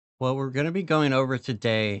What we're going to be going over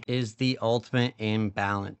today is the ultimate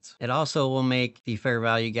imbalance. It also will make the fair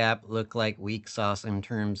value gap look like weak sauce in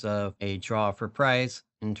terms of a draw for price,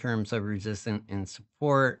 in terms of resistance and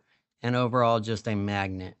support, and overall just a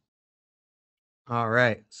magnet. All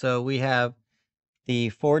right, so we have the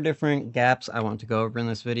 4 different gaps I want to go over in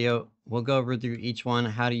this video. We'll go over through each one,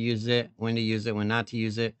 how to use it, when not to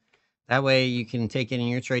use it. That way you can take it in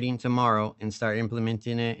your trading tomorrow and start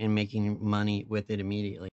implementing it and making money with it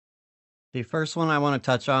immediately. The first one I want to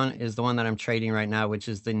touch on is the one that I'm trading right now, which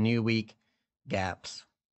is the new week gaps.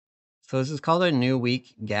 So this is called a new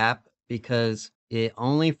week gap because it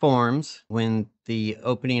only forms when the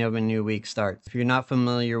opening of a new week starts. If you're not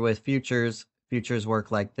familiar with futures, futures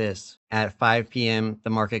work like this. At 5 p.m., the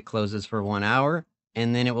market closes for 1 hour,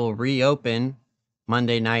 and then it will reopen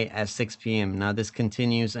Monday night at 6 p.m. Now this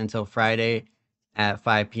continues until Friday at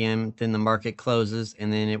 5 p.m. Then the market closes,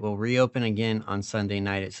 and then it will reopen again on Sunday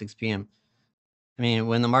night at 6 p.m. I mean,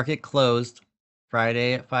 when the market closed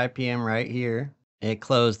Friday at 5 p.m. right here, it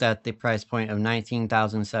closed at the price point of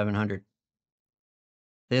 19,700.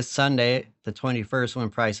 This Sunday, the 21st, when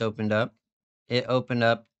price opened up, it opened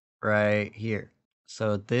up right here.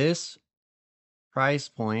 So this price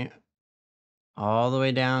point, all the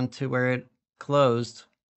way down to where it closed,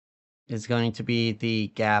 is going to be the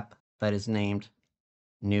gap that is named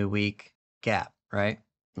New Week Gap, right?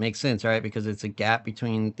 Makes sense, right? Because it's a gap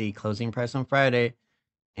between the closing price on Friday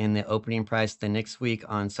and the opening price the next week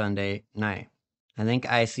on Sunday night. I think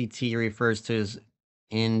ICT refers to as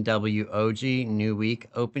NWOG, New Week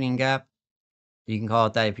Opening Gap. You can call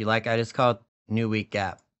it that if you like. I just call it New Week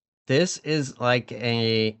Gap. This is like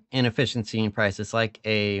a inefficiency in price. It's like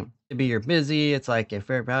a you're busy. It's like a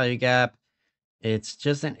fair value gap. It's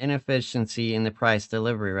just an inefficiency in the price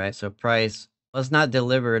delivery, right? So price was not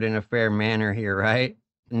delivered in a fair manner here, right?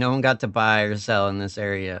 No one got to buy or sell in this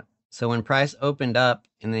area. So when price opened up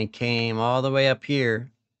and they came all the way up here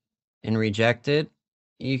and rejected,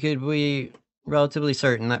 you could be relatively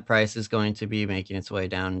certain that price is going to be making its way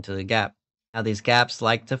down into the gap. Now these gaps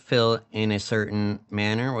like to fill in a certain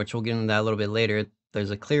manner, which we'll get into that a little bit later.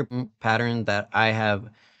 There's a clear pattern that I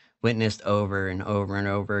have witnessed over and over and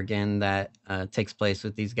over again that takes place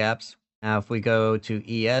with these gaps. Now if we go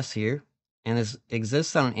to ES here, and this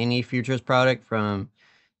exists on any futures product from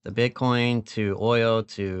the Bitcoin to oil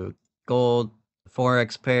to gold,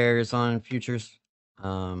 Forex pairs on futures,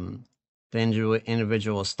 the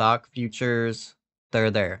individual stock futures, they're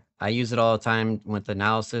there. I use it all the time with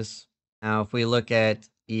analysis. Now, if we look at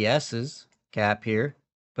ES's gap here,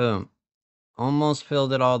 boom, almost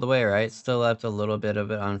filled it all the way, right? Still left a little bit of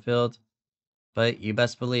it unfilled, but you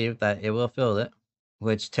best believe that it will fill it,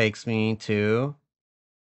 which takes me to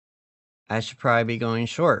I should probably be going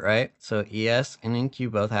short, right? So ES and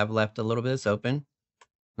NQ both have left a little bit that's open.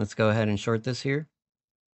 Let's go ahead and short this here,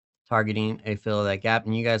 targeting a fill of that gap.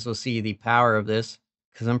 And you guys will see the power of this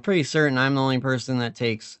because I'm pretty certain I'm the only person that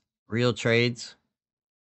takes real trades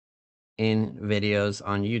in videos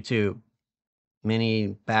on YouTube. Many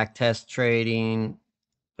back test trading,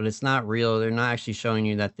 but it's not real. They're not actually showing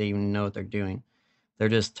you that they even know what they're doing. They're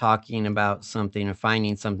just talking about something or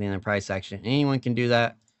finding something in the price action. Anyone can do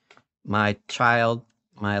that. My child,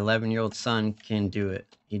 my 11-year-old son can do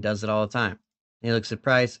it. He does it all the time. He looks at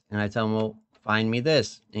price and I tell him, well, find me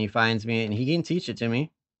this. And he finds me and he can teach it to me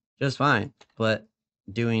just fine. But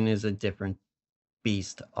doing is a different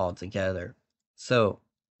beast altogether. So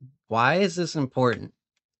why is this important?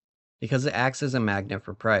 Because it acts as a magnet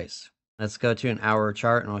for price. Let's go to an hour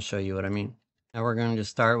chart and I'll show you what I mean. Now we're going to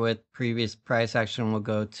start with previous price action. We'll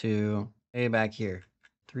go to way back here,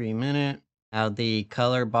 3 minute. Now the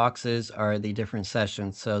color boxes are the different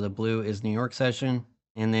sessions. So the blue is New York session,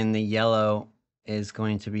 and then the yellow is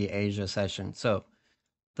going to be Asia session. So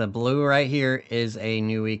the blue right here is a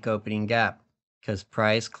new week opening gap because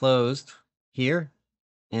price closed here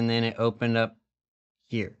and then it opened up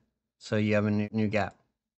here. So you have a new gap.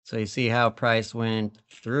 So you see how price went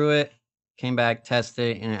through it, came back,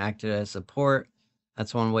 tested, and it acted as support.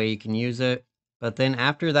 That's one way you can use it. But then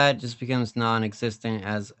after that, it just becomes non-existent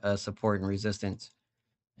as a support and resistance.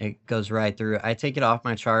 It goes right through. I take it off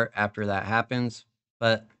my chart after that happens.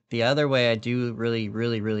 But the other way I do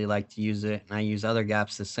really like to use it, and I use other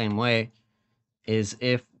gaps the same way, is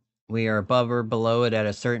if we are above or below it at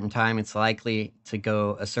a certain time, it's likely to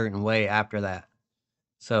go a certain way after that.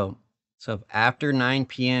 So if after 9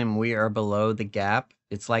 p.m. we are below the gap,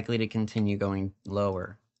 it's likely to continue going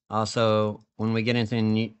lower. Also, when we get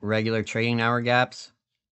into regular trading hour gaps,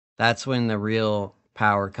 that's when the real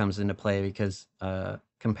power comes into play because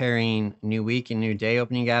comparing new week and new day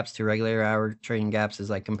opening gaps to regular hour trading gaps is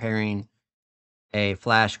like comparing a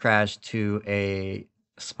flash crash to a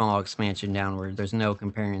small expansion downward. There's no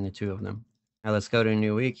comparing the two of them. Now let's go to a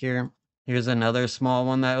new week here. Here's another small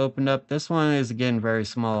one that opened up. This one is again very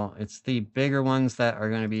small. It's the bigger ones that are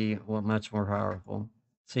going to be much more powerful.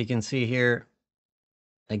 So you can see here,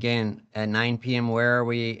 again, at 9 p.m., where are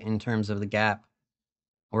we in terms of the gap?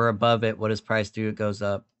 We're above it. What does price do? It goes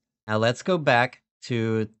up. Now let's go back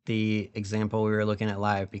to the example we were looking at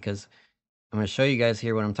live, because I'm going to show you guys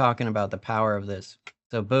here what I'm talking about, the power of this.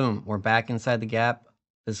 So boom, we're back inside the gap.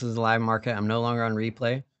 This is a live market. I'm no longer on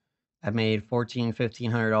replay. I've made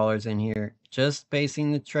 $1,500 in here just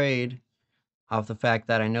basing the trade off the fact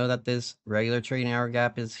that I know that this regular trading hour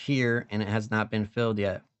gap is here and it has not been filled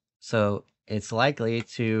yet. So it's likely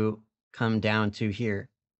to come down to here.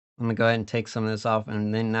 I'm going to go ahead and take some of this off,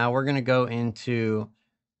 and then now we're going to go into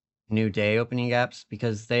new day opening gaps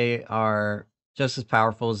because they are just as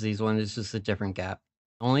powerful as these ones. It's just a different gap.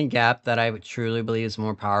 Only gap that I would truly believe is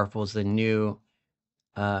more powerful is the new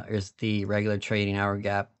is the regular trading hour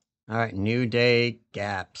gap. All right, new day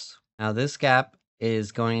gaps. Now this gap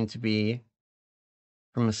is going to be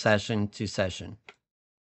from a session to session,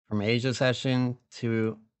 from Asia session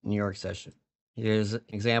to New York session. Here's an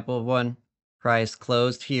example of one. Price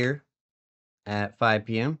closed here at 5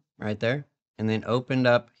 p.m. right there, and then opened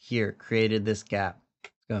up here, created this gap.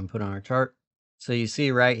 Let's go ahead and put on our chart. So you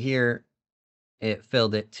see right here, it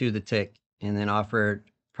filled it to the tick and then offered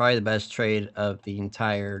probably the best trade of the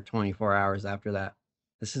entire 24 hours after that.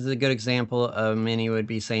 This is a good example of many would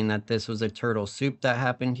be saying that this was a turtle soup that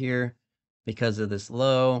happened here because of this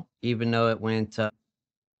low, even though it went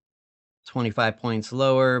 25 points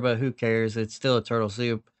lower, but who cares? It's still a turtle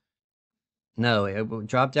soup. No, it will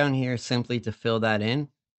drop down here simply to fill that in.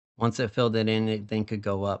 Once it filled it in, it then could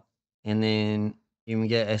go up. And then you can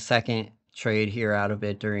get a second trade here out of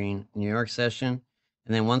it during New York session.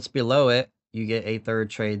 And then once below it, you get a third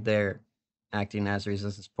trade there acting as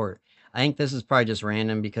resistance support. I think this is probably just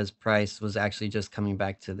random because price was actually just coming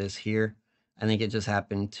back to this here. I think it just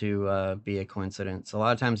happened to be a coincidence. A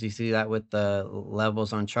lot of times you see that with the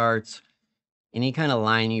levels on charts. Any kind of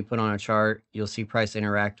line you put on a chart, you'll see price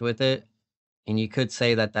interact with it. And you could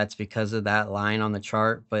say that that's because of that line on the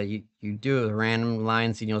chart, but you do it with random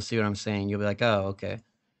lines and you'll see what I'm saying. You'll be like, oh, okay.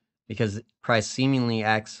 Because price seemingly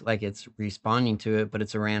acts like it's responding to it, but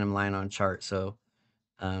it's a random line on chart. So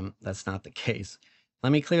that's not the case.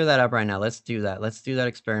 Let me clear that up right now. Let's do that. Let's do that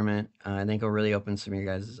experiment. I think it'll really open some of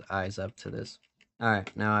your guys' eyes up to this. All right,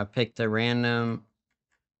 now I picked a random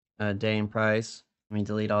day and price. Let me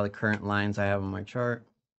delete all the current lines I have on my chart.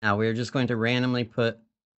 Now we're just going to randomly put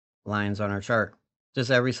lines on our chart. Just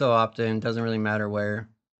every so often, doesn't really matter where.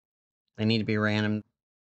 They need to be random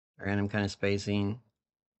kind of spacing.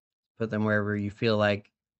 Put them wherever you feel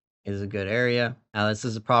like is a good area. Now this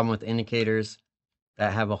is a problem with indicators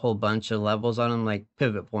that have a whole bunch of levels on them, like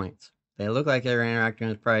pivot points. They look like they're interacting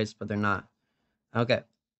with price, but they're not. Okay.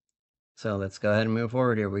 So let's go ahead and move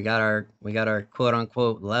forward here. We got our quote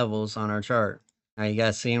unquote levels on our chart. Are you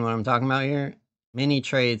guys seeing what I'm talking about here? Many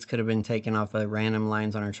trades could have been taken off of random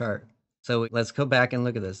lines on our chart. So let's go back and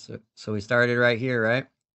look at this. So we started right here, right?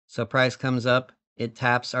 So price comes up, it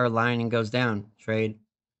taps our line and goes down. Trade.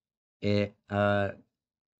 It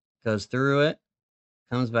goes through it,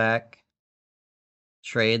 comes back.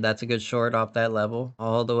 Trade. That's a good short off that level.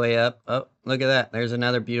 All the way up. Oh, look at that. There's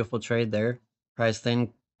another beautiful trade there. Price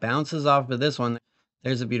then bounces off of this one.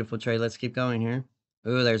 There's a beautiful trade. Let's keep going here.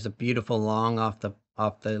 Ooh, there's a beautiful long off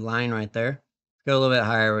the line right there. Let's go a little bit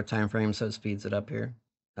higher with time frame so it speeds it up here.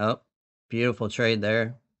 Oh, beautiful trade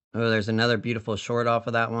there. Oh, there's another beautiful short off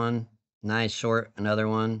of that one. Nice short, another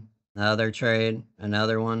one. Another trade,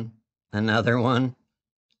 another one, another one.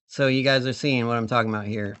 So you guys are seeing what I'm talking about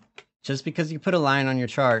here. Just because you put a line on your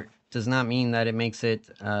chart does not mean that it makes it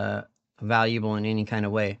valuable in any kind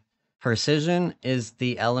of way. Precision is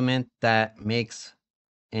the element that makes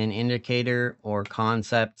an indicator or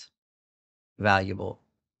concept valuable,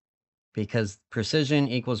 because precision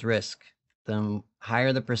equals risk. The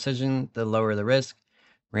higher the precision, the lower the risk.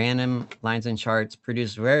 Random lines and charts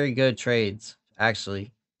produce very good trades,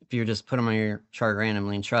 actually. If you just put them on your chart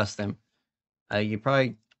randomly and trust them, you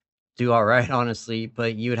probably do all right, honestly,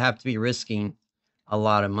 but you would have to be risking a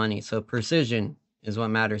lot of money. So precision is what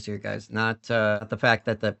matters here, guys, not the fact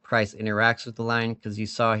that the price interacts with the line, because you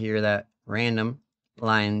saw here that random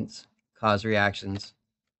lines cause reactions.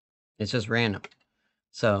 It's just random.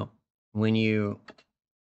 So when you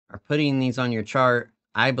are putting these on your chart,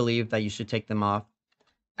 I believe that you should take them off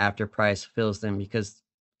after price fills them, because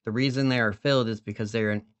the reason they are filled is because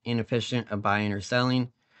they're inefficient of buying or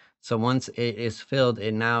selling. So once it is filled,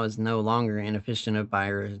 it now is no longer inefficient of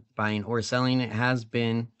buying or selling. It has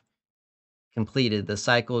been completed. The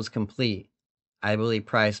cycle is complete. I believe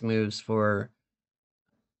price moves for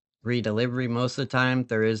redelivery most of the time.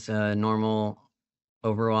 There is a normal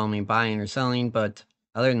overwhelming buying or selling, but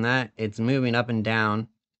other than that, it's moving up and down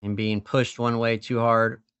and being pushed one way too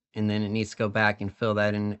hard, and then it needs to go back and fill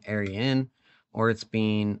that in area in, or it's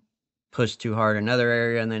being pushed too hard another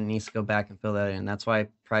area, and then it needs to go back and fill that in. That's why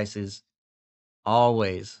price is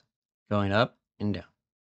always going up and down,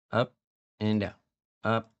 up and down,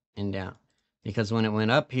 up and down. Because when it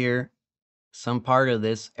went up here, some part of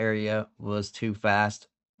this area was too fast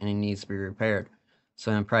and it needs to be repaired.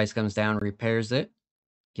 So when price comes down, repairs it,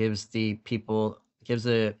 gives the people, gives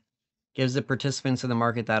the participants in the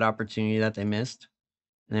market that opportunity that they missed.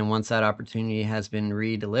 And then once that opportunity has been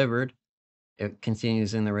re-delivered, it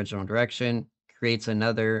continues in the original direction, creates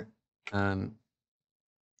another um,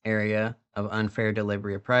 area of unfair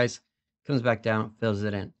delivery of price, comes back down, fills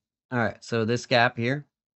it in. All right, so this gap here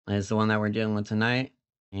is the one that we're dealing with tonight.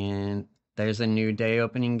 And there's a new day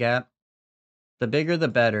opening gap. The bigger the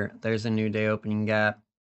better. There's a new day opening gap.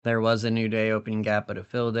 There was a new day opening gap, but it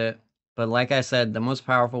filled it. But like I said, the most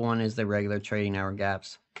powerful one is the regular trading hour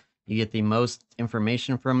gaps. You get the most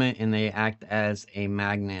information from it and they act as a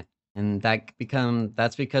magnet. And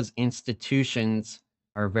that's because institutions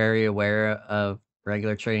are very aware of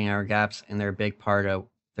regular trading hour gaps and they're a big part of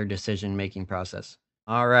their decision making process.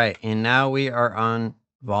 All right, and now we are on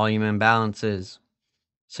volume imbalances.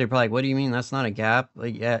 So you're probably like, what do you mean that's not a gap?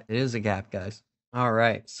 Like, yeah, it is a gap, guys. All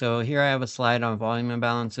right, so here I have a slide on volume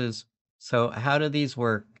imbalances. So how do these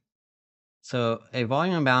work? So a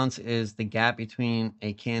volume imbalance is the gap between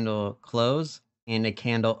a candle close and a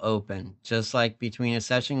candle open. Just like between a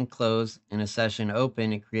session close and a session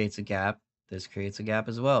open, it creates a gap. This creates a gap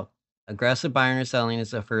as well. Aggressive buying or selling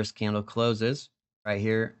is the first candle closes. Right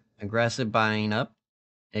here, aggressive buying up,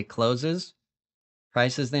 it closes.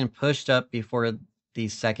 Price is then pushed up before the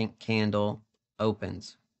second candle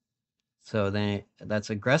opens. So then that's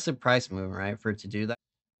aggressive price movement, right? For it to do that,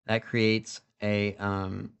 that creates a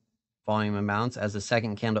volume imbalance as the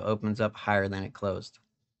second candle opens up higher than it closed.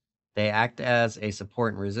 They act as a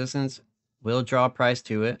support and resistance, will draw price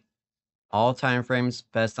to it. All time frames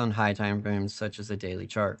best on high time frames, such as the daily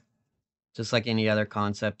chart. Just like any other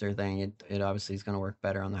concept or thing, it obviously is going to work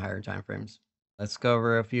better on the higher time frames. Let's go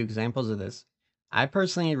over a few examples of this. I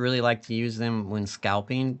personally really like to use them when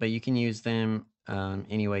scalping, but you can use them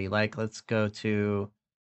any way you like. Let's go to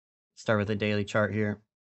start with the daily chart here.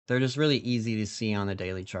 They're just really easy to see on the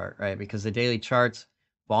daily chart, right? Because the daily charts,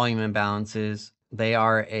 volume imbalances, they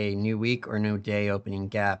are a new week or new day opening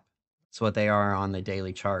gap. That's what they are on the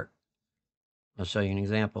daily chart. I'll show you an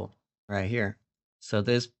example right here. So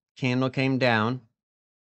this candle came down.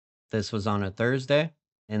 This was on a Thursday.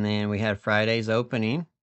 And then we had Friday's opening,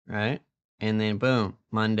 right? And then boom,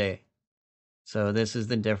 Monday. So this is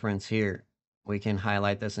the difference here. We can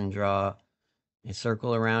highlight this and draw a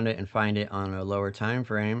circle around it and find it on a lower time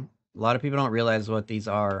frame. A lot of people don't realize what these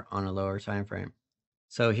are on a lower time frame.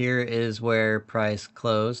 So here is where price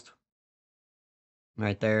closed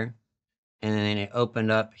right there. And then it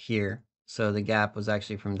opened up here. So the gap was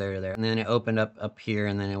actually from there to there. And then it opened up here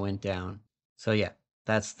and then it went down. So yeah,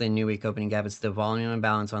 that's the new week opening gap. It's the volume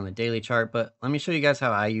imbalance on the daily chart. But let me show you guys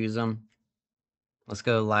how I use them. Let's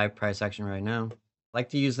go live price action right now. I like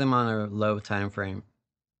to use them on a low time frame.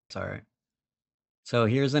 It's all right. So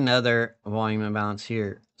here's another volume imbalance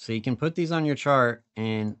here. So you can put these on your chart,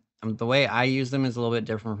 and the way I use them is a little bit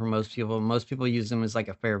different from most people. Most people use them as like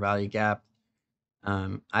a fair value gap.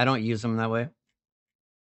 I don't use them that way.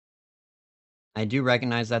 I do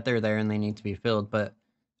recognize that they're there and they need to be filled, but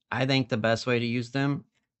I think the best way to use them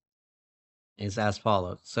is as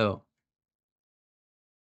follows. So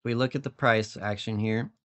if we look at the price action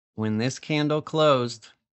here, when this candle closed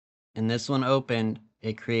and this one opened,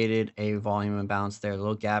 it created a volume imbalance there, a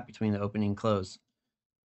little gap between the opening and close.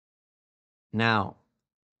 Now,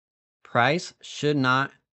 price should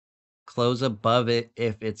not close above it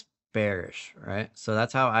if it's bearish, right? So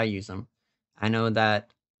that's how I use them. I know that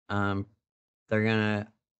they're going to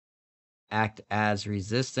act as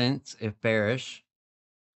resistance if bearish.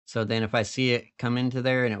 So then if I see it come into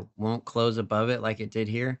there and it won't close above it like it did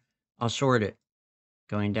here, I'll short it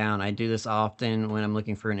going down. I do this often when I'm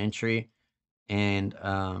looking for an entry and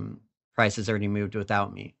price has already moved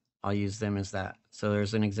without me. I'll use them as that. So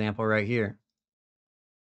there's an example right here.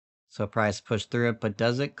 So price pushed through it, but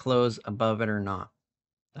does it close above it or not?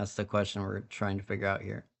 That's the question we're trying to figure out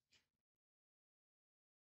here.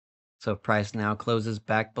 So if price now closes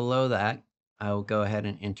back below that, I will go ahead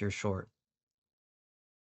and enter short.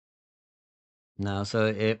 No, so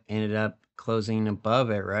it ended up closing above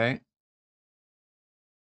it, right?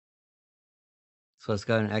 So let's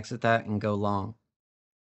go ahead and exit that and go long.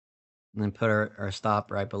 And then put our stop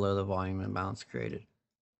right below the volume imbalance created.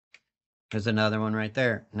 There's another one right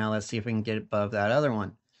there. Now let's see if we can get above that other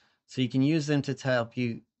one. So you can use them to help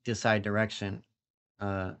you decide direction.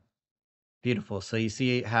 Beautiful. So you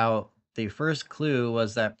see how the first clue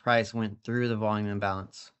was that price went through the volume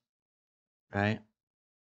imbalance, right?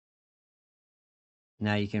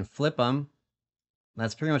 Now you can flip them.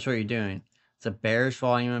 That's pretty much what you're doing. It's a bearish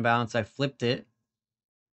volume imbalance. I flipped it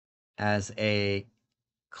as a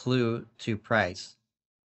clue to price.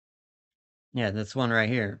 Yeah, that's one right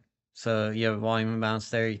here. So you have a volume imbalance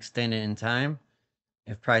there, you extend it in time.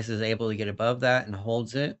 If price is able to get above that and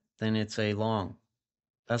holds it, then it's a long.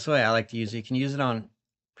 That's the way I like to use it. You can use it on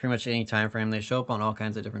pretty much any time frame. They show up on all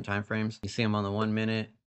kinds of different time frames. You see them on the 1 minute.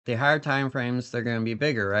 The higher time frames, they're going to be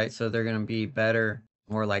bigger, right? So they're going to be better,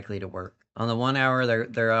 more likely to work. On the 1 hour,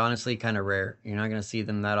 they're honestly kind of rare. You're not going to see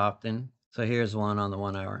them that often. So here's one on the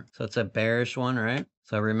 1 hour. So it's a bearish one, right?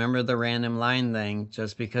 So remember the random line thing.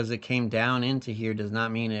 Just because it came down into here does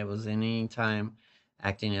not mean it was in any time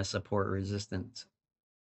acting as support resistance.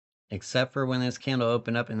 Except for when this candle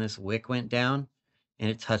opened up and this wick went down and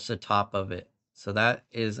it touched the top of it. So that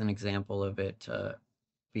is an example of it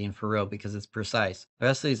being for real because it's precise. The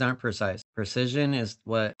rest of these aren't precise. Precision is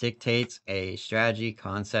what dictates a strategy,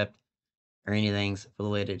 concept, or anything's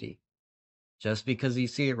validity. Just because you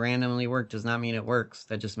see it randomly work does not mean it works.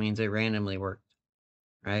 That just means it randomly worked,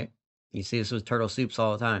 right? You see this with turtle soups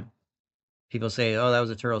all the time. People say, oh, that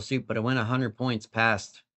was a turtle soup, but it went 100 points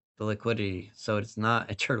past the liquidity. So it's not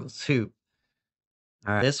a turtle soup.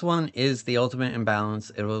 All right. This one is the ultimate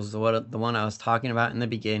imbalance. It was the one I was talking about in the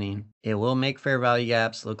beginning. It will make fair value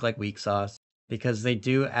gaps look like weak sauce because they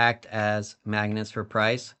do act as magnets for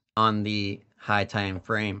price on the high time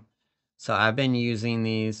frame. So I've been using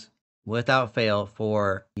these without fail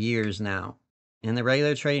for years now. And the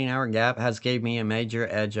regular trading hour gap has gave me a major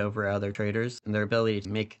edge over other traders and their ability to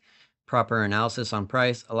make proper analysis on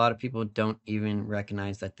price. A lot of people don't even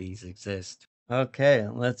recognize that these exist. Okay,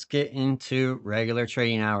 let's get into regular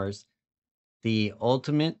trading hours. The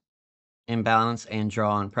ultimate imbalance and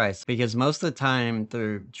draw on price. Because most of the time,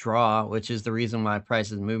 the draw, which is the reason why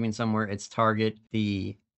price is moving somewhere, it's target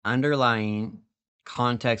the underlying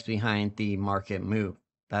context behind the market move.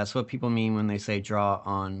 That's what people mean when they say draw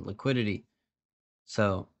on liquidity.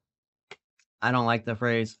 So I don't like the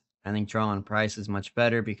phrase. I think draw on price is much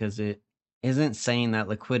better because it isn't saying that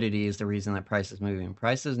liquidity is the reason that price is moving.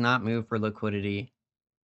 Price does not move for liquidity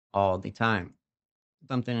all the time.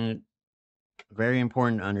 Something very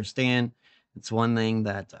important to understand. It's one thing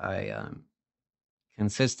that I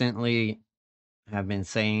consistently have been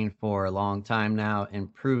saying for a long time now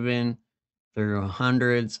and proven through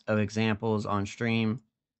hundreds of examples on stream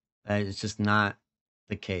that it's just not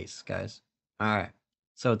the case, guys. All right.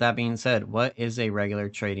 So with that being said, what is a regular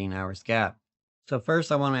trading hours gap? So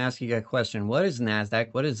first I want to ask you a question. What is NASDAQ?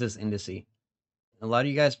 What is this indice? A lot of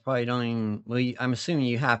you guys probably don't even, well, I'm assuming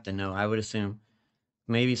you have to know. I would assume.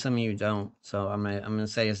 Maybe some of you don't, so I'm gonna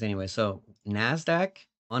say this anyway. So NASDAQ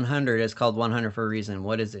 100 is called 100 for a reason.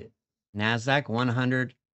 What is it? NASDAQ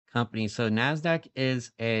 100 companies. So NASDAQ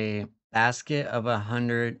is a basket of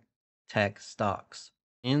 100 tech stocks.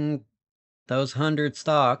 In those 100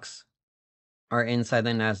 stocks are inside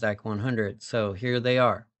the NASDAQ 100. So here they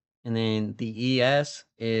are. And then the ES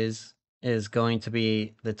is going to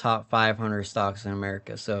be the top 500 stocks in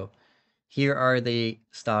America. So here are the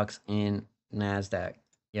stocks in NASDAQ.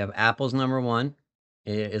 You have Apple's number one.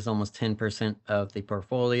 It is almost 10% of the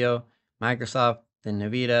portfolio. Microsoft, then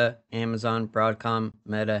Nvidia, Amazon, Broadcom,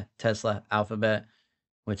 Meta, Tesla, Alphabet,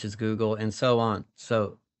 which is Google, and so on.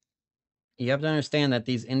 So you have to understand that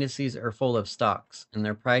these indices are full of stocks, and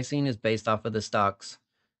their pricing is based off of the stocks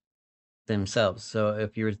themselves. So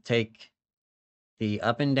if you were to take the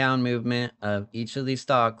up and down movement of each of these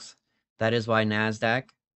stocks, that is why NASDAQ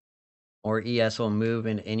or ES will move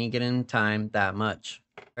in any given time that much.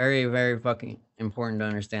 Very, very fucking important to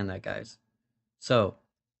understand that, guys. So,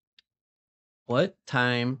 what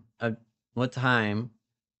time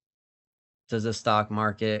does the stock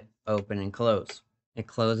market open and close? It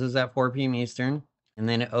closes at 4 p.m. Eastern, and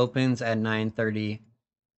then it opens at 9:30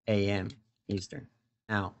 a.m. Eastern.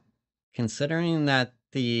 Now, considering that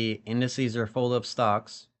the indices are full of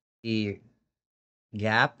stocks, the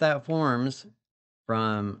gap that forms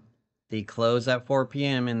from the close at 4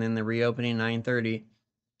 p.m. and then the reopening 9:30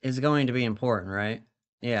 is going to be important, right?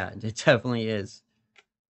 Yeah, it definitely is.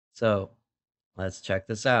 So let's check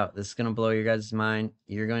this out. This is going to blow your guys' mind.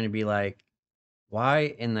 You're going to be like,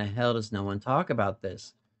 Why in the hell does no one talk about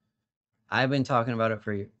this? I've been talking about it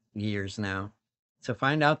for years now. To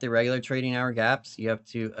find out the regular trading hour gaps, you have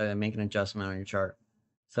to make an adjustment on your chart.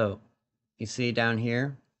 So you see down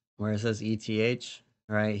here where it says ETH,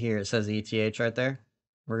 right here, it says ETH right there.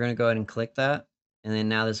 We're going to go ahead and click that. And then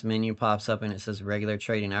now this menu pops up and it says regular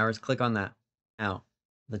trading hours. Click on that. Now,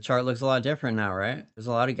 the chart looks a lot different now, right? There's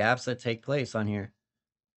a lot of gaps that take place on here.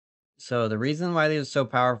 So the reason why these are so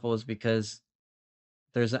powerful is because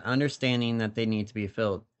there's an understanding that they need to be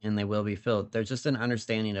filled and they will be filled. There's just an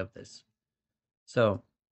understanding of this. So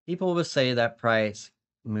people will say that price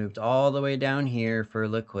moved all the way down here for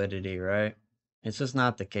liquidity, right? It's just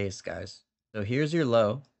not the case, guys. So here's your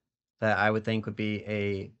low that I would think would be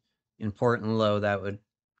a important low that would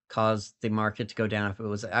cause the market to go down if it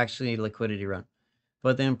was actually a liquidity run.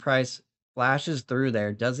 But then price flashes through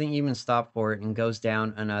there, doesn't even stop for it, and goes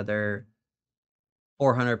down another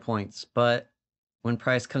 400 points. But when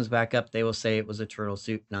price comes back up, they will say it was a turtle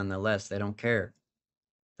soup nonetheless. They don't care.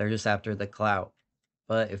 They're just after the clout.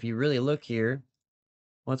 But if you really look here,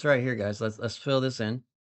 what's right here, guys? Let's fill this in.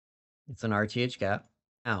 It's an RTH gap.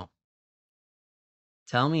 Now,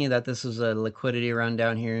 tell me that this is a liquidity run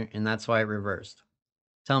down here, and that's why it reversed.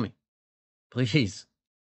 Tell me, please.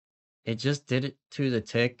 It just did it to the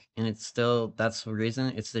tick, and it's still, that's the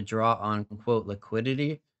reason. It's the draw on, quote,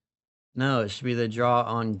 liquidity. No, it should be the draw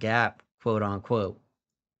on gap, quote unquote.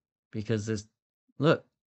 Because this, look,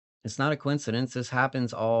 it's not a coincidence. This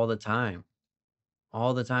happens all the time.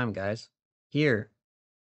 All the time, guys. Here,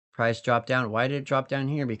 price dropped down. Why did it drop down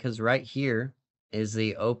here? Because right here is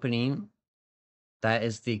the opening. That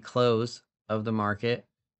is the close of the market.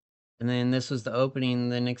 And then this was the opening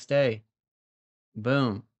the next day.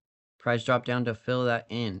 Boom. Price dropped down to fill that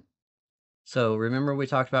in. So remember we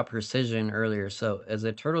talked about precision earlier. So is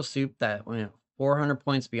a turtle soup that went 400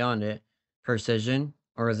 points beyond it precision,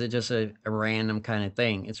 or is it just a random kind of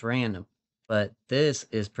thing? It's random. But this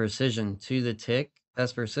is precision to the tick.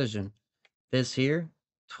 That's precision. This here,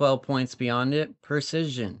 12 points beyond it,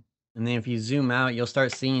 precision. And then if you zoom out, you'll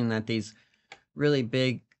start seeing that these really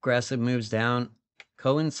big aggressive moves down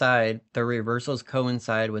coincide, the reversals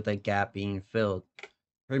coincide with a gap being filled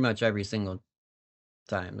pretty much every single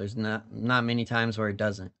time. There's not many times where it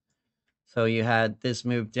doesn't. So you had this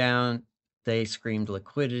move down, they screamed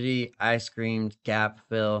liquidity, I screamed gap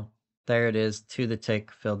fill. There it is, to the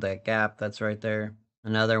tick, filled that gap. That's right there.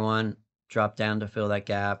 Another one dropped down to fill that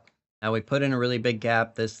gap. Now we put in a really big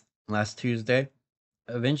gap this last Tuesday.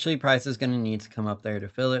 Eventually price is going to need to come up there to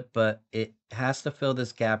fill it, but it has to fill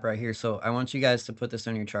this gap right here. So I want you guys to put this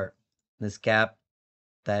on your chart. This gap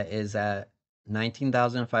that is at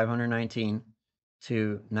 19,519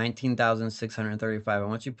 to 19,635. I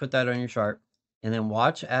want you to put that on your chart and then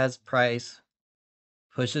watch as price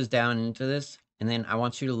pushes down into this. And then I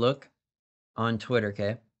want you to look on Twitter,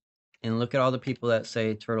 okay? And look at all the people that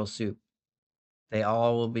say turtle soup. They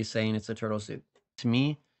all will be saying it's a turtle soup. To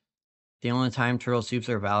me, the only time turtle soups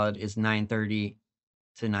are valid is 9:30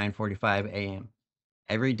 to 9:45 a.m.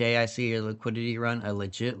 Every day I see a liquidity run, a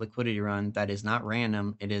legit liquidity run that is not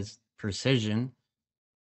random. It is precision,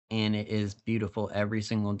 and it is beautiful every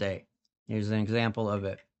single day. Here's an example of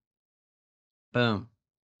it. Boom.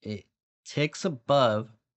 It ticks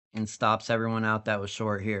above and stops everyone out that was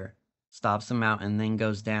short here. Stops them out and then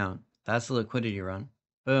goes down. That's a liquidity run.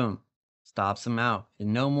 Boom. Stops them out.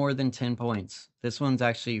 And no more than 10 points. This one's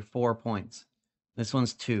actually 4 points. This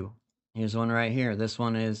one's 2. Here's one right here. This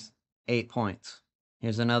one is 8 points.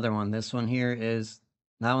 Here's another one. This one here is,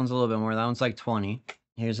 that one's a little bit more. That one's like 20.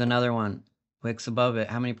 Here's another one. Wicks above it.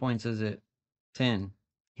 How many points is it? 10.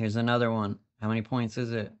 Here's another one. How many points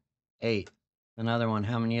is it? 8. Another one.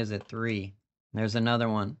 How many is it? 3. There's another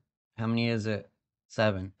one. How many is it?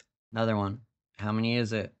 7. Another one. How many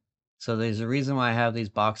is it? So there's a reason why I have these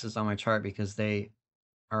boxes on my chart, because they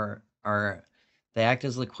they act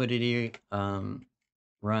as liquidity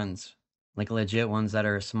runs, like legit ones that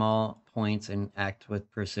are small points and act with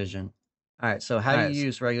precision. All right, so how do you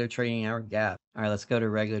use regular trading hour gap? All right, let's go to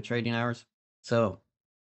regular trading hours. So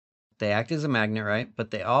they act as a magnet, right? But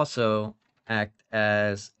they also act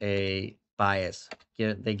as a bias.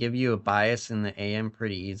 They give you a bias in the AM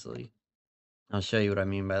pretty easily. I'll show you what I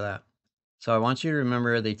mean by that. So I want you to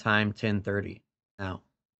remember the time 10:30. Now,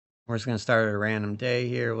 we're just going to start at a random day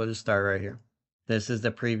here. We'll just start right here. This is the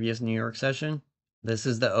previous New York session. This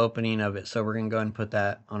is the opening of it. So we're going to go ahead and put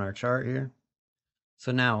that on our chart here.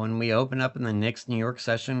 So now when we open up in the next New York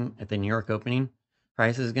session at the New York opening,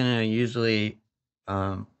 price is going to usually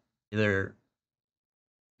either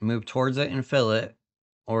move towards it and fill it,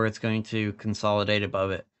 or it's going to consolidate above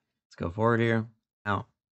it. Let's go forward here. Now,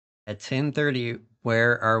 At 10:30,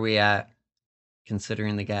 where are we at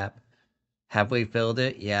considering the gap? Have we filled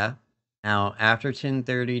it? Yeah. Now, after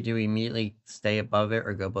 10:30, do we immediately stay above it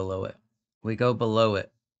or go below it? We go below it.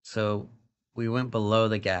 So we went below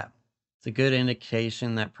the gap. It's a good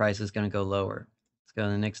indication that price is going to go lower. Let's go to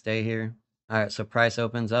the next day here. All right, so price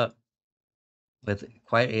opens up with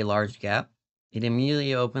quite a large gap. It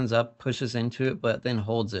immediately opens up, pushes into it, but then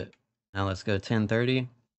holds it. Now let's go 10:30.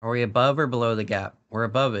 Are we above or below the gap? We're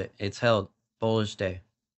above it. It's held. Bullish day.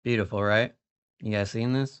 Beautiful, right? You guys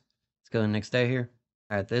seen this? Let's go to the next day here.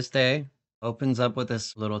 All right, this day opens up with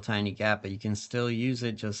this little tiny gap, but you can still use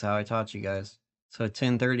it just how I taught you guys. So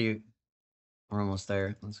 10:30, we're almost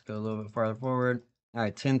there. Let's go a little bit farther forward. All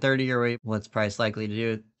right, 10:30, or what's price likely to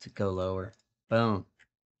do? To go lower. Boom.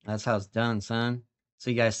 That's how it's done, son. So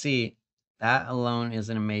you guys see, that alone is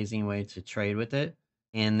an amazing way to trade with it.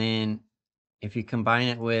 And then if you combine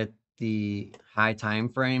it with the high time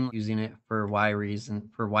frame, using it for why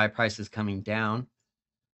reason, for why price is coming down.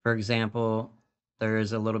 For example, there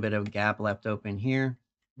is a little bit of gap left open here.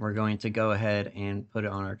 We're going to go ahead and put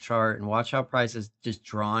it on our chart and watch how price is just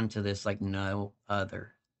drawn to this like no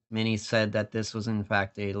other. Many said that this was in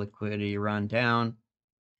fact a liquidity run down.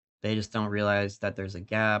 They just don't realize that there's a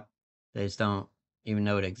gap. They just don't even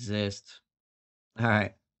know it exists. All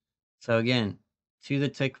right. So again, to the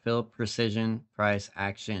tick fill, precision, price,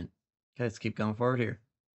 action. Okay, let's keep going forward here.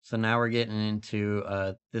 So now we're getting into,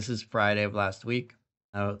 this is Friday of last week.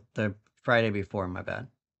 Oh, the Friday before, my bad.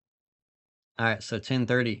 All right, so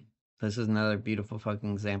 10:30. This is another beautiful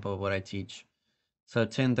fucking example of what I teach. So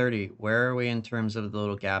 10:30, where are we in terms of the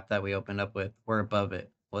little gap that we opened up with? We're above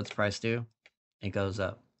it. What's price do? It goes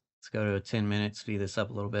up. Let's go to a 10 minutes, speed this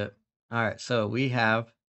up a little bit. All right, so we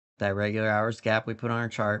have that regular hours gap we put on our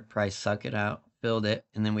chart, price suck it out, filled it,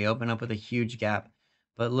 and then we open up with a huge gap.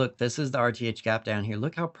 But look, this is the RTH gap down here.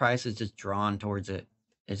 Look how price is just drawn towards it.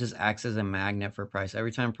 It just acts as a magnet for price.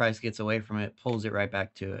 Every time price gets away from it, pulls it right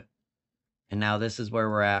back to it. And now this is where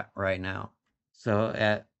we're at right now. So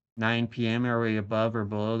at 9 p.m., are we above or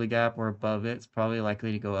below the gap? We're above it. It's probably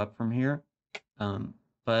likely to go up from here.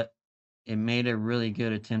 But it made a really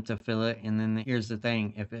good attempt to fill it. And then here's the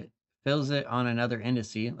thing. If it fills it on another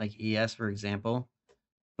indice, like ES, for example,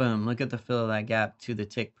 boom, look at the fill of that gap to the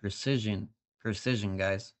tick. Precision. Precision,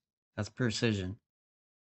 guys. That's precision.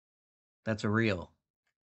 That's a real.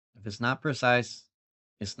 If it's not precise,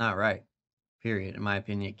 it's not right. Period. In my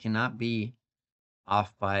opinion, it cannot be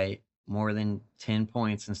off by more than 10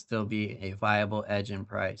 points and still be a viable edge in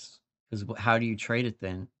price. Because how do you trade it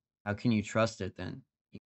then? How can you trust it then?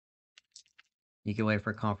 You can wait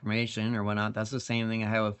for confirmation or whatnot. That's the same thing I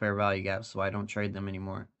have with fair value gaps, so I don't trade them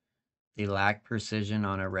anymore. They lack precision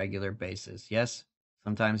on a regular basis. Yes,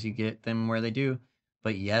 sometimes you get them where they do,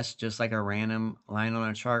 but yes, just like a random line on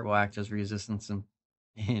a chart will act as resistance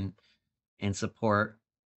and support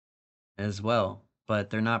as well. But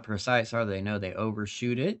they're not precise, are they? No, they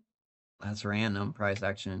overshoot it. That's random price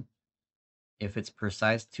action. If it's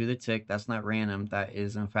precise to the tick, that's not random. That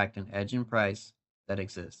is, in fact, an edge in price that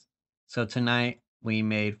exists. So tonight we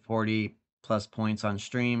made 40 plus points on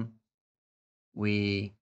stream.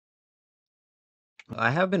 I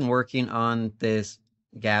have been working on this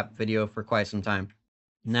gap video for quite some time.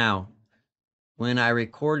 Now, when I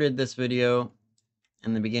recorded this video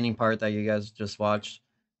in the beginning part that you guys just watched,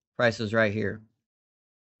 price is right here.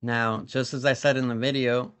 Now, just as I said in the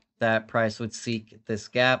video, that price would seek this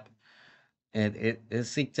gap. It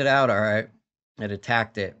seeked it out, all right. It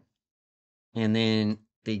attacked it. And then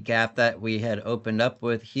the gap that we had opened up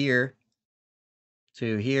with here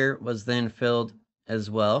to here was then filled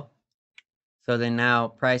as well. So then now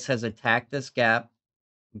price has attacked this gap.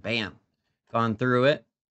 Bam. Gone through it.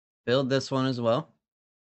 Filled this one as well.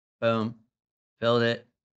 Boom. Filled it.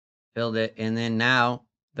 Filled it. And then now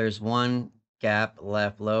there's one gap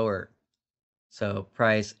left lower. So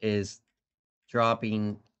price is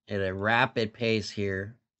dropping at a rapid pace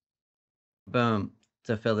here. Boom.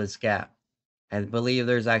 To fill this gap. I believe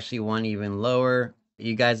there's actually one even lower.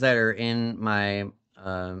 You guys that are in my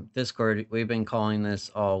Discord, we've been calling this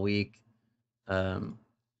all week.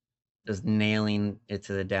 Just nailing it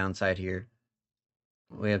to the downside here.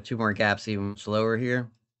 We have two more gaps even much lower here.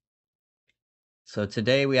 So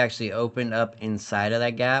today we actually opened up inside of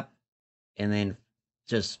that gap and then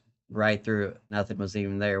just right through it. Nothing was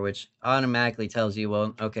even there, which automatically tells you,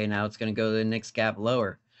 well, okay, now it's going to go to the next gap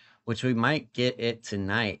lower, which we might get it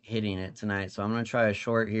tonight, hitting it tonight. So I'm going to try a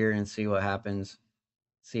short here and see what happens.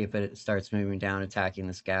 See if it starts moving down, attacking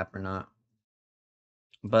this gap or not.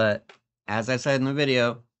 But as I said in the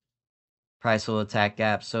video, price will attack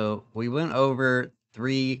gaps. So we went over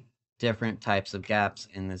 3 different types of gaps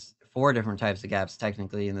in this 4 different types of gaps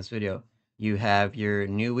technically in this video. You have your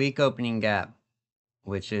new week opening gap,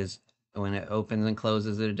 which is when it opens and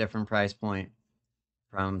closes at a different price point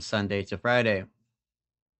from Sunday to Friday.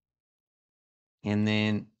 And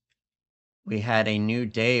then we had a new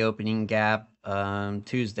day opening gap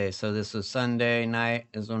Tuesday. So this was Sunday night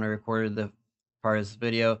is when I recorded the part of this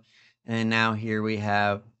video. And now here we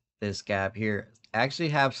have this gap here. I actually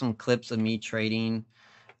have some clips of me trading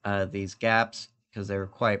these gaps because they were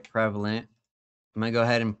quite prevalent. I'm gonna go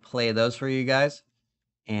ahead and play those for you guys.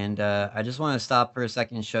 And I just want to stop for a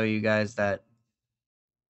second and show you guys that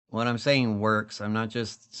what I'm saying works. I'm not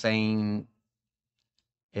just saying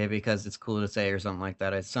it because it's cool to say or something like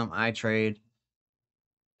that. It's something I trade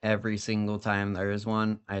every single time there is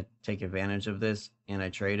one. I take advantage of this and I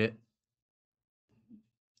trade it.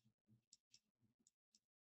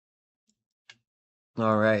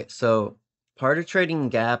 All right, so part of trading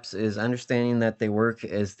gaps is understanding that they work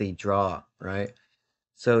as the draw, right?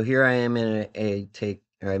 So here I am in a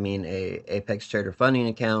Apex Trader funding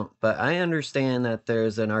account, but I understand that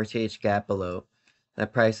there's an RTH gap below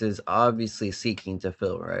that price is obviously seeking to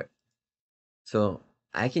fill, right? So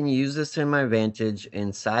I can use this to my advantage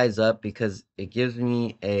and size up because it gives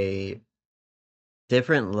me a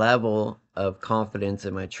different level of confidence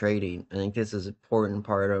in my trading. I think this is an important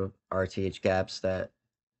part of RTH gaps that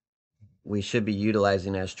we should be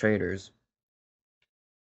utilizing as traders.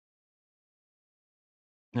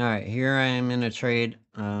 All right, here I am in a trade.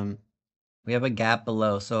 We have a gap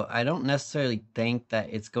below, so I don't necessarily think that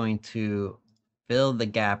it's going to fill the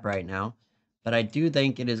gap right now, but I do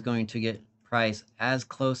think it is going to get price as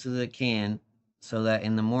close as it can so that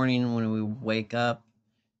in the morning when we wake up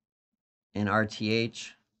in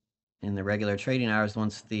RTH in the regular trading hours,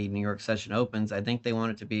 once the New York session opens, I think they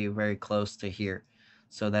want it to be very close to here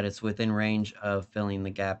so that it's within range of filling the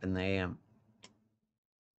gap in the AM.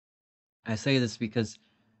 I say this because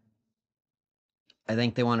I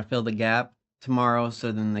think they want to fill the gap tomorrow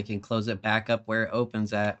so then they can close it back up where it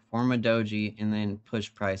opens at, form a doji, and then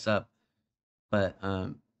push price up. But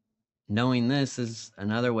knowing this is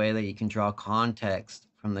another way that you can draw context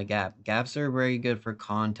from the gap. Gaps are very good for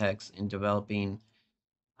context in developing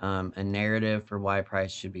a narrative for why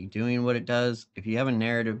price should be doing what it does. If you have a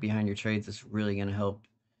narrative behind your trades, it's really going to help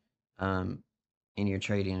in your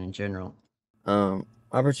trading in general.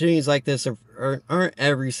 Opportunities like this aren't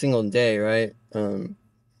every single day, right?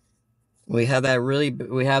 We have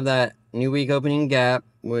that new week opening gap,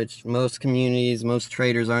 which most communities, most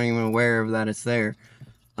traders aren't even aware of that it's there.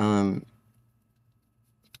 And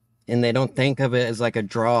they don't think of it as like a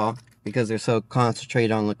draw because they're so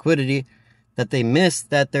concentrated on liquidity that they miss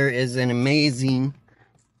that there is an amazing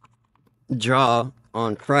draw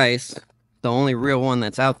on price. The only real one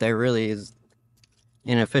that's out there really is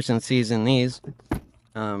inefficiencies in these.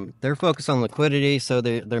 They're focused on liquidity, so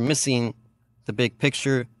they're missing the big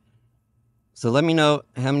picture. So let me know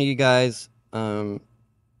how many of you guys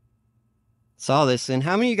saw this and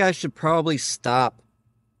how many of you guys should probably stop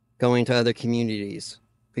going to other communities,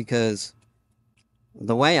 because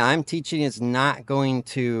the way I'm teaching is not going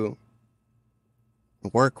to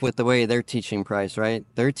work with the way they're teaching price, right?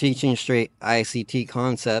 They're teaching straight ICT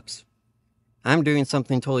concepts. I'm doing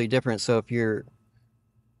something totally different. So if you're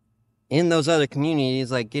in those other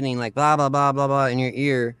communities, like getting like blah, blah, blah, blah, blah in your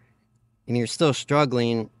ear, and you're still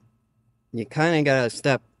struggling, you kind of got to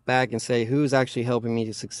step back and say, who's actually helping me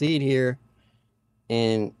to succeed here?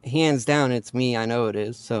 And hands down, it's me. I know it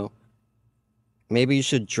is. So maybe you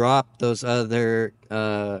should drop those other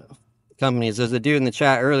companies. There's a dude in the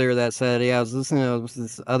chat earlier that said, yeah, I was listening to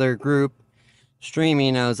this other group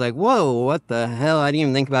streaming. I was like, whoa, what the hell? I didn't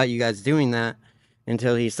even think about you guys doing that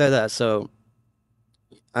until he said that. So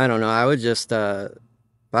I don't know. I would just, if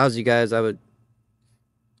I was you guys, I would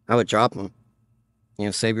drop them. You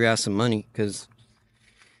know, save your ass some money, because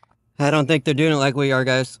I don't think they're doing it like we are,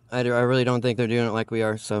 guys. I really don't think they're doing it like we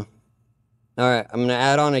are. So, all right, I'm gonna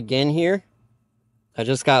add on again here. I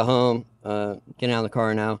just got home, getting out of the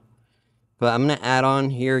car now, but I'm gonna add on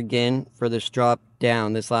here again for this drop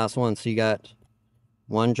down, this last one. So you got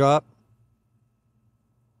one drop.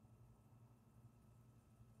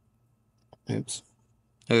 Oops.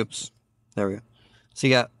 There we go. So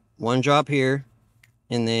you got one drop here,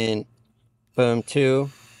 and then boom, 2,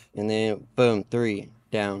 and then boom, 3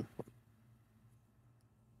 down.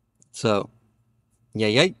 So,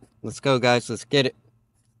 yeah, let's go, guys. Let's get it.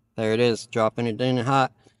 There it is, dropping it in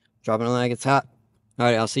hot, dropping it like it's hot. All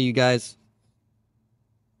right, I'll see you guys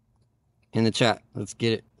in the chat. Let's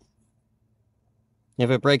get it. If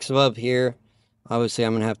it breaks above here, obviously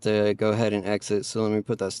I'm gonna have to go ahead and exit. So let me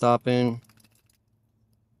put that stop in.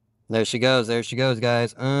 There she goes. There she goes,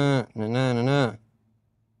 guys. No, no, no, no.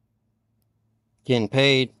 Getting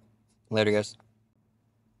paid. Later, guys.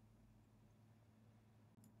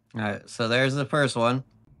 All right, so there's the first one.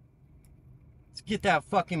 Let's get that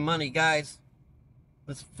fucking money, guys.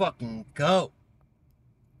 Let's fucking go.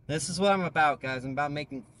 This is what I'm about, guys. I'm about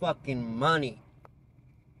making fucking money.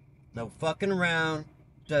 No fucking around.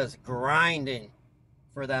 Just grinding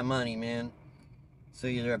for that money, man. So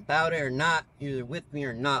you're about it or not. You're with me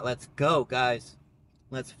or not. Let's go, guys.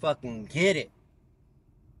 Let's fucking get it.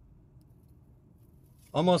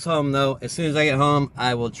 Almost home, though. As soon as I get home,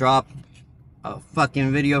 I will drop a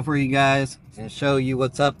fucking video for you guys and show you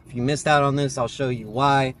what's up. If you missed out on this, I'll show you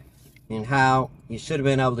why and how you should have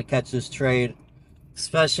been able to catch this trade,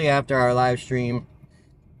 especially after our live stream.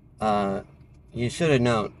 You should have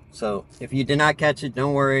known. So if you did not catch it,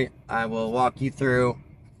 don't worry. I will walk you through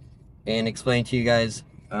and explain to you guys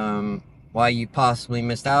why you possibly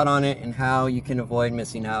missed out on it and how you can avoid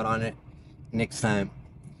missing out on it next time.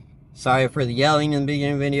 Sorry for the yelling in the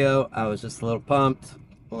beginning of the video. I was just a little pumped,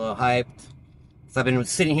 a little hyped. So I've been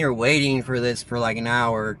sitting here waiting for this for like an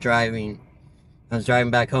hour driving. I was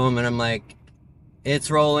driving back home and I'm like, it's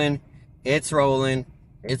rolling, it's rolling,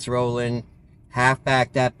 it's rolling. Half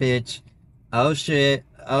back that bitch. Oh shit,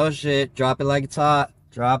 drop it like it's hot.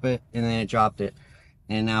 Drop it, and then it dropped it.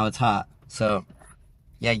 And now it's hot. So,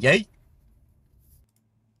 yeah, yay.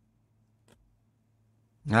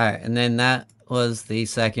 Alright, and then that was the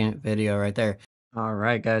second video right there.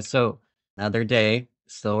 Alright, guys, so another day.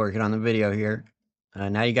 Still working on the video here.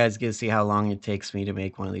 Now you guys get to see how long it takes me to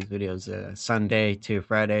make one of these videos. Sunday to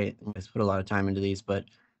Friday. I put a lot of time into these, but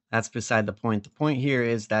that's beside the point. The point here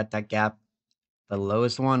is that that gap, the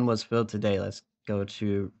lowest one, was filled today. Let's go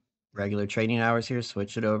to regular trading hours here.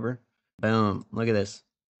 Switch it over. Boom. Look at this.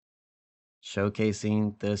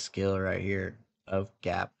 Showcasing the skill right here of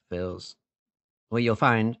gap fills. What you'll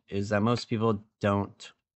find is that most people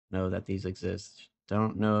don't know that these exist,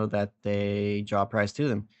 don't know that they draw price to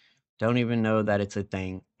them, don't even know that it's a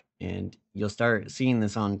thing. And you'll start seeing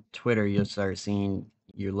this on Twitter. You'll start seeing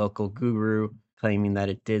your local guru claiming that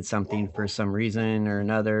it did something for some reason or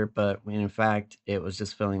another, but when in fact it was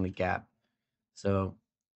just filling the gap. So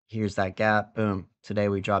here's that gap. Boom. Today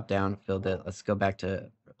we dropped down, filled it. Let's go back to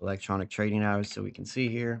electronic trading hours so we can see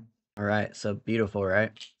here. All right, so beautiful,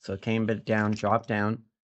 right? So it came bit down, dropped down,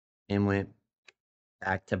 and went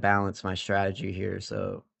back to balance my strategy here.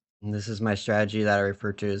 So this is my strategy that I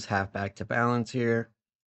refer to as half back to balance here.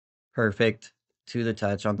 Perfect to the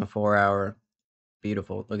touch on the 4 hour.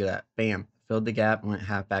 Beautiful. Look at that. Bam. Filled the gap, went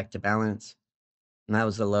half back to balance. And that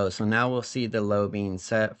was the low. So now we'll see the low being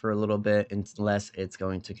set for a little bit unless it's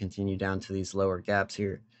going to continue down to these lower gaps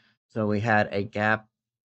here. So we had a gap,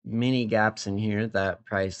 mini gaps in here that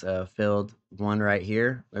price filled. One right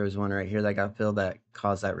here. There was one right here that got filled that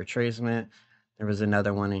caused that retracement. There was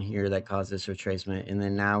another one in here that caused this retracement. And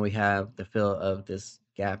then now we have the fill of this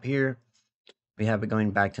gap here. We have it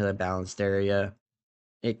going back to the balanced area.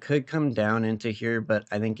 It could come down into here, but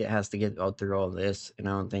I think it has to get through all this, and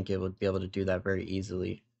I don't think it would be able to do that very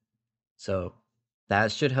easily. So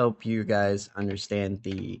that should help you guys understand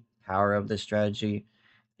the power of this strategy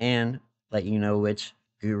and let you know which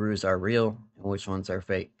gurus are real and which ones are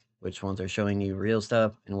fake, which ones are showing you real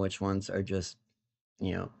stuff and which ones are just,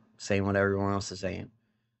 saying what everyone else is saying.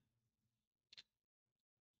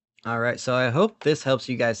 All right, so I hope this helps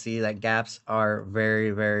you guys see that gaps are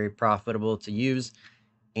very, very profitable to use.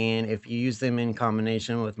 And if you use them in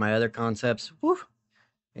combination with my other concepts, whew,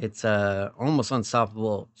 it's almost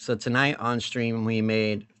unstoppable. So tonight on stream we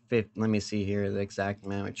made let me see here the exact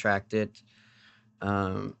amount. I tracked it.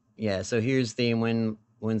 Yeah, so here's the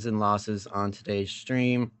wins and losses on today's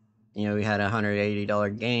stream. We had a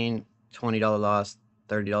 $180 gain, $20 loss,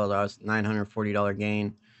 $30 loss, $940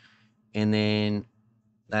 gain, and then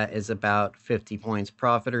that is about 50 points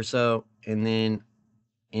profit or so. And then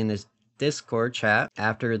in this Discord chat,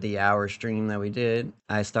 after the hour stream that we did,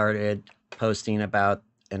 I started posting about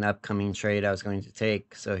an upcoming trade I was going to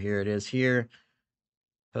take. So here it is here.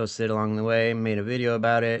 Posted along the way, made a video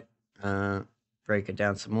about it, break it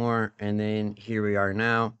down some more, and then here we are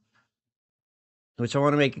now. Which I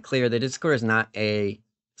want to make it clear, the Discord is not a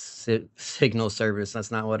signal service.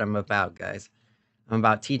 That's not what I'm about, guys. I'm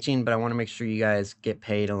about teaching, but I want to make sure you guys get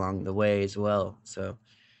paid along the way as well. So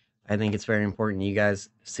I think it's very important you guys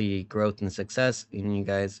see growth and success, and you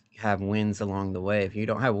guys have wins along the way. If you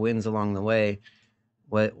don't have wins along the way,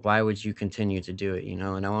 why would you continue to do it?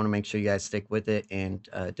 And I want to make sure you guys stick with it and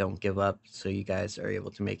don't give up, so you guys are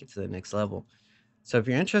able to make it to the next level. So if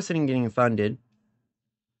you're interested in getting funded,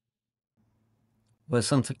 with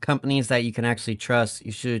some companies that you can actually trust,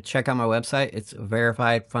 you should check out my website. It's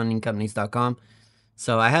verifiedfundingcompanies.com.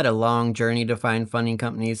 So I had a long journey to find funding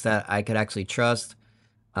companies that I could actually trust.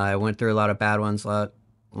 I went through a lot of bad ones, a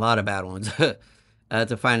lot of bad ones,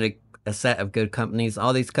 to find a set of good companies.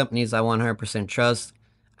 All these companies I 100% trust.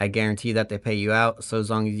 I guarantee that they pay you out. So as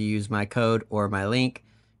long as you use my code or my link,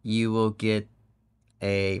 you will get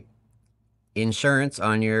a insurance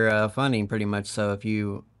on your funding pretty much. So if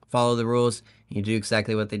you follow the rules, you do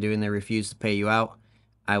exactly what they do and they refuse to pay you out,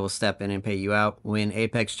 I will step in and pay you out. When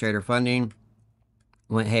Apex Trader Funding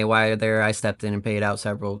went haywire there, I stepped in and paid out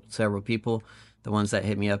several people, the ones that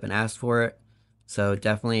hit me up and asked for it. So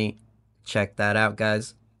definitely check that out,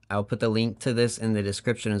 guys. I'll put the link to this in the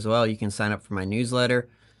description as well. You can sign up for my newsletter,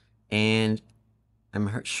 and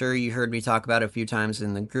I'm sure you heard me talk about it a few times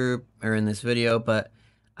in the group or in this video, but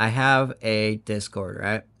I have a Discord,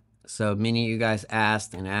 right? So many of you guys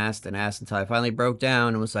asked and asked and asked until I finally broke down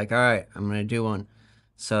and was like, all right, I'm going to do one.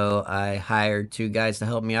 So I hired 2 guys to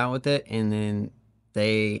help me out with it, and then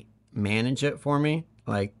they manage it for me,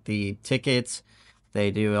 like the tickets.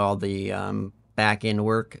 They do all the back end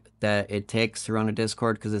work that it takes to run a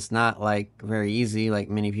Discord, because it's not like very easy like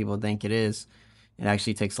many people think it is. It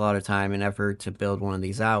actually takes a lot of time and effort to build one of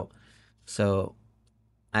these out. So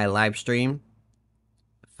I live stream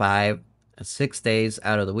 6 days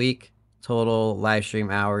out of the week. Total live stream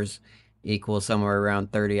hours equals somewhere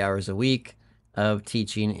around 30 hours a week of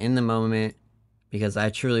teaching in the moment, because I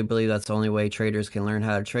truly believe that's the only way traders can learn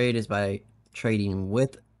how to trade, is by trading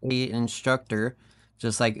with an instructor.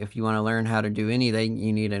 Just like if you want to learn how to do anything,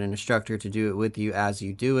 you need an instructor to do it with you as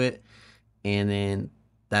you do it. And then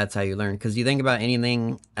that's how you learn. Because you think about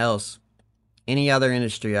anything else, any other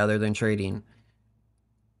industry other than trading,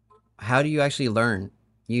 how do you actually learn?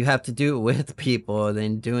 You have to do it with people, and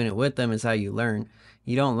then doing it with them is how you learn.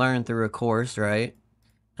 You don't learn through a course, right?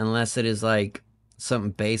 Unless it is like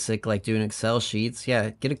something basic like doing Excel sheets.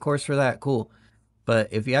 Yeah, get a course for that, cool. But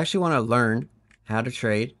if you actually want to learn how to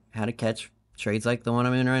trade, how to catch trades like the one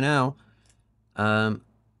I'm in right now, how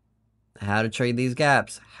to trade these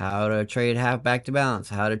gaps, how to trade half back to balance,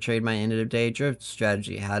 how to trade my end of day drift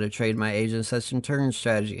strategy, how to trade my Asian session turn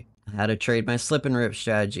strategy, how to trade my slip and rip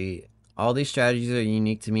strategy. All these strategies are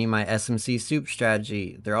unique to me. My SMC soup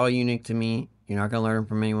strategy, they're all unique to me. You're not going to learn them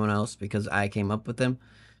from anyone else because I came up with them.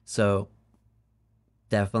 So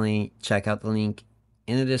definitely check out the link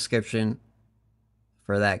in the description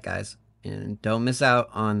for that, guys. And don't miss out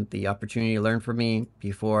on the opportunity to learn from me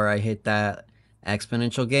before I hit that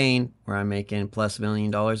exponential gain where I'm making plus $1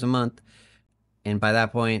 million a month. And by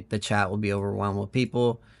that point, the chat will be overwhelmed with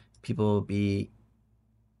people. People will be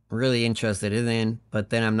really interested in, but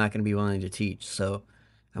then I'm not going to be willing to teach. So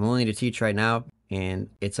I'm willing to teach right now, and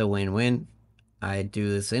it's a win-win. I do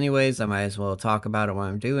this anyways. I might as well talk about it while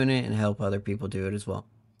I'm doing it and help other people do it as well.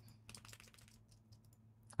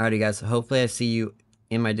 Alrighty, guys. Hopefully I see you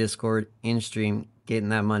in my Discord, in stream, getting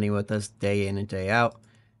that money with us day in and day out.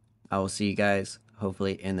 I will see you guys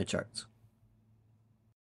hopefully in the charts.